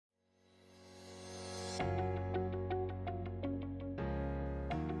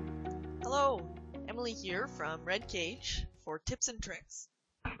Family here from Redcage for tips and tricks.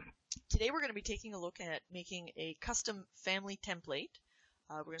 Today we're going to be taking a look at making a custom family template.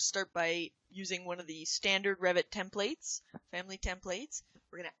 We're going to start by using one of the standard Revit templates, family templates.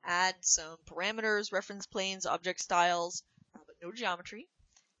 We're going to add some parameters, reference planes, object styles, but no geometry.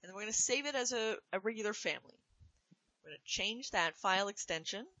 And then we're going to save it as a regular family. We're going to change that file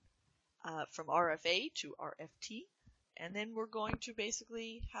extension from RFA to RFT. And then we're going to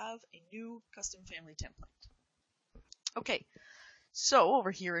basically have a new custom family template. Okay, so over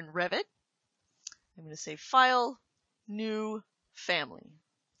here in Revit, I'm going to say File, New, Family.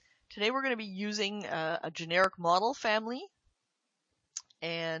 Today we're going to be using a generic model family,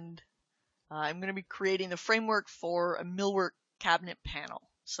 and I'm going to be creating the framework for a millwork cabinet panel.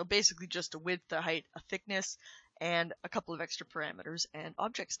 So basically just a width, a height, a thickness, and a couple of extra parameters and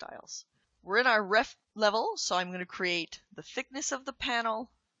object styles. We're in our ref level, so I'm going to create the thickness of the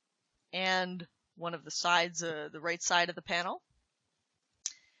panel and one of the sides, the right side of the panel.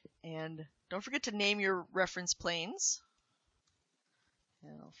 And don't forget to name your reference planes.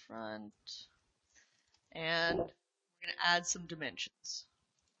 Panel front. And we're going to add some dimensions.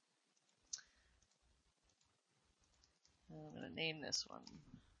 I'm going to name this one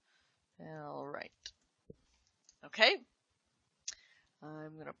panel right. Okay.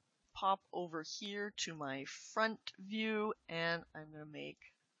 I'm going to pop over here to my front view, and I'm going to make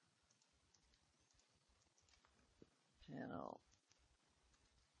panel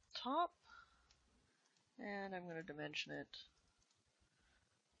top, and I'm going to dimension it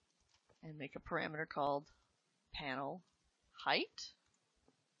and make a parameter called panel height.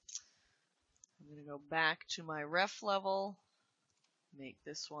 I'm going to go back to my ref level, make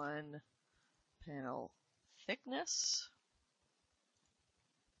this one panel thickness.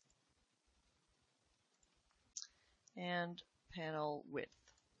 And panel width.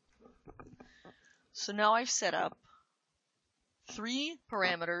 So now I've set up 3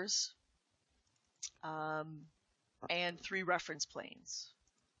 parameters and 3 reference planes.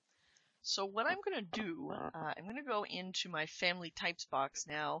 So what I'm going to do, I'm going to go into my family types box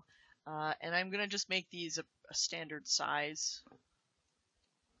now, and I'm going to just make these a standard size.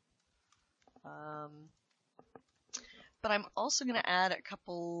 But I'm also going to add a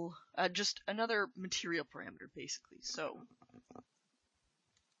couple, just another material parameter basically. So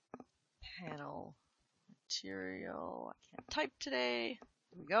panel material, I can't type today.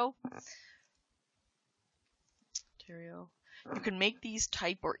 Here we go. Material. You can make these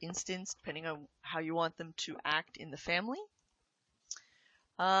type or instance depending on how you want them to act in the family.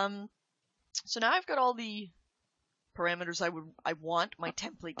 So now I've got all the parameters I want my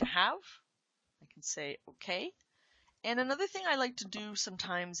template to have. I can say OK. And another thing I like to do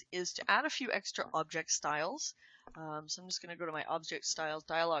sometimes is to add a few extra object styles. So I'm just going to go to my object styles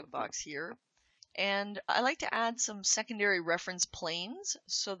dialog box here. And I like to add some secondary reference planes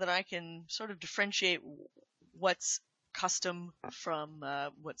so that I can sort of differentiate what's custom from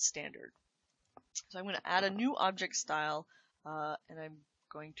what's standard. So I'm going to add a new object style, and I'm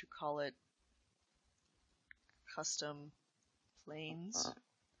going to call it custom planes.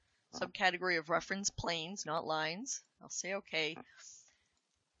 Subcategory of reference planes, not lines. I'll say OK.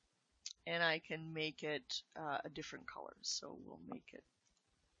 And I can make it a different color. So we'll make it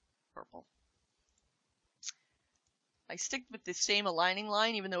purple. I stick with the same aligning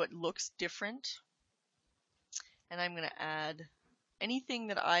line even though it looks different. And I'm going to add anything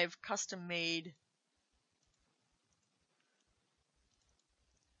that I've custom made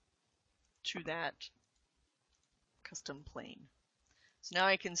to that custom plane. So now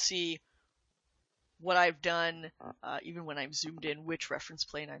I can see what I've done, even when I've zoomed in, which reference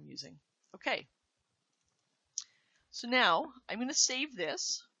plane I'm using. Okay. So now I'm going to save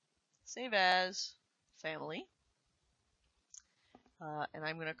this, save as family, and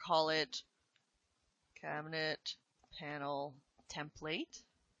I'm going to call it cabinet panel template.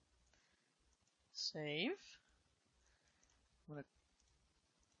 Save. I'm going to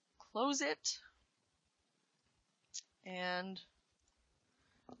close it, and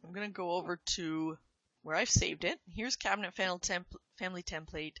I'm going to go over to where I've saved it. Here's cabinet family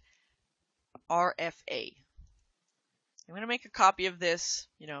template RFA. I'm going to make a copy of this,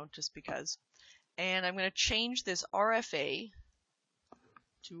 just because. And I'm going to change this RFA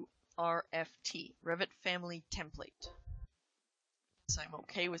to RFT, Revit Family Template. So I'm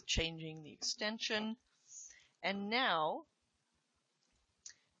okay with changing the extension. And now,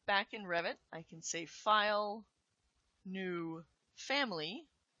 back in Revit, I can say File, New, Family,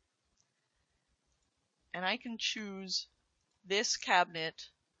 and I can choose this cabinet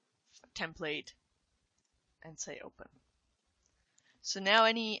template and say Open. So now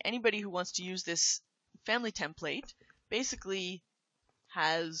anybody who wants to use this family template basically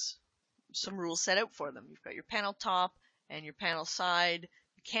has some rules set out for them. You've got your panel top and your panel side.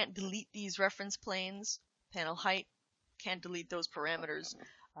 You can't delete these reference planes. Panel height, can't delete those parameters.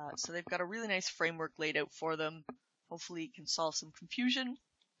 So they've got a really nice framework laid out for them. Hopefully it can solve some confusion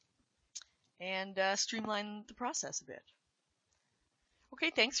and streamline the process a bit.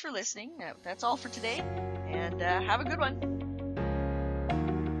 Okay, thanks for listening. That's all for today, and have a good one.